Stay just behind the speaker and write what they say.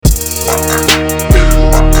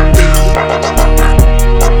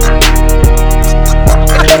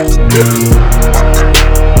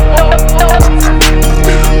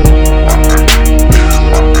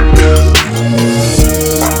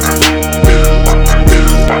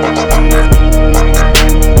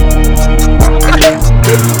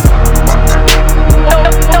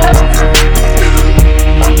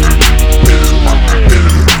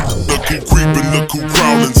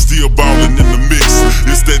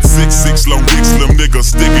6'6" long dicks, them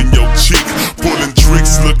niggas sticking your cheek. Pulling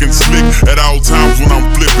tricks, looking slick at all times when I'm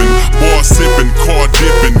flipping. Bar sipping, car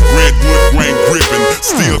dipping, Redwood grain gripping.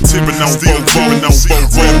 Still tipping on four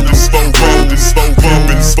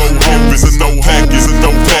rollins, and no hacking, and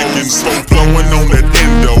no packing. Blowing on that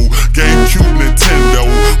endo, GameCube Nintendo.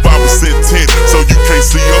 5% tint, so you can't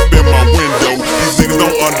see up in my window. These niggas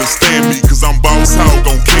don't understand me, cause I'm boss hog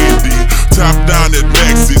on candy. Top down at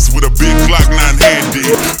Maxis with a big Glock 9 handy.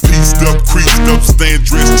 Pieced up, creased up, stand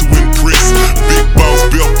dressed to impress. Big boss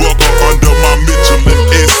belt buckle under my Michelin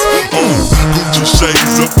S. Oh, Gucci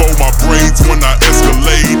shades up on my braids when I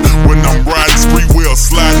escalade. When I'm riding spree wheel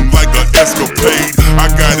sliding like an escapade. I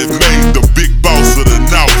got it made, the big boss of the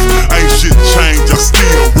North. Ain't shit changed, I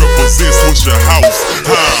still represent what's your house.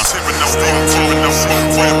 Tippin' up, tippin' up,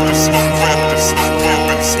 smoke rapping, smoke rapping, smoke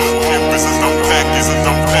rapping, smoke rapping, and I'm packing, and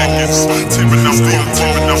I'm packing. Tippin' up, still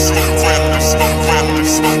tippin' up, smoke rapping, smoke rapping,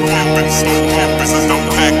 smoke rapping, smoke rapping, and I'm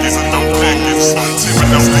packing, and I'm packing.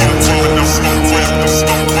 Tippin' up, still tippin' up, smoke rapping,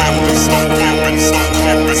 smoke rapping, smoke rapping, smoke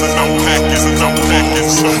rapping, and I'm packing, and I'm packing.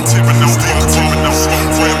 Tippin' up, still tippin' up,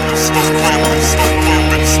 smoke rapping, smoke rapping, smoke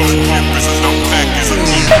rapping, smoke rapping, and I'm packing.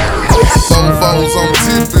 Some foes I'm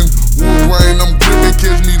tipping, wood grain I'm gripping.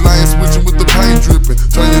 Catch me lying switching with the paint dripping.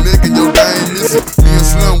 Turn your neck and your dime missing. Me and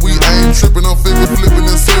Slim, we ain't tripping. I'm flipping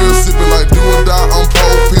and syrup sipping. Like do or die, I'm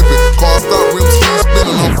pole pimping. Car stop, rims keep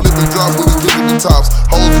spinning. I'm flipping drop with the dripping tops.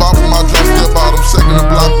 Hoes bopping my drop step out. I'm shaking the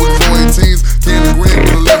block with 418s. Candy green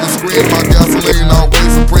with 11 screen. My gasoline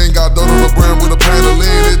always supreme. Got dough on the brand with a pan of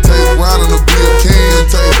lean. It tastes grinding to be a king. It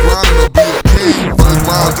tastes grinding to be a king. First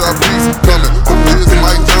round drop beats coming. The biz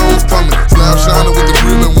Mike Jones coming. Slap shining with the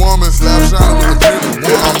grilling woman. Slap shining.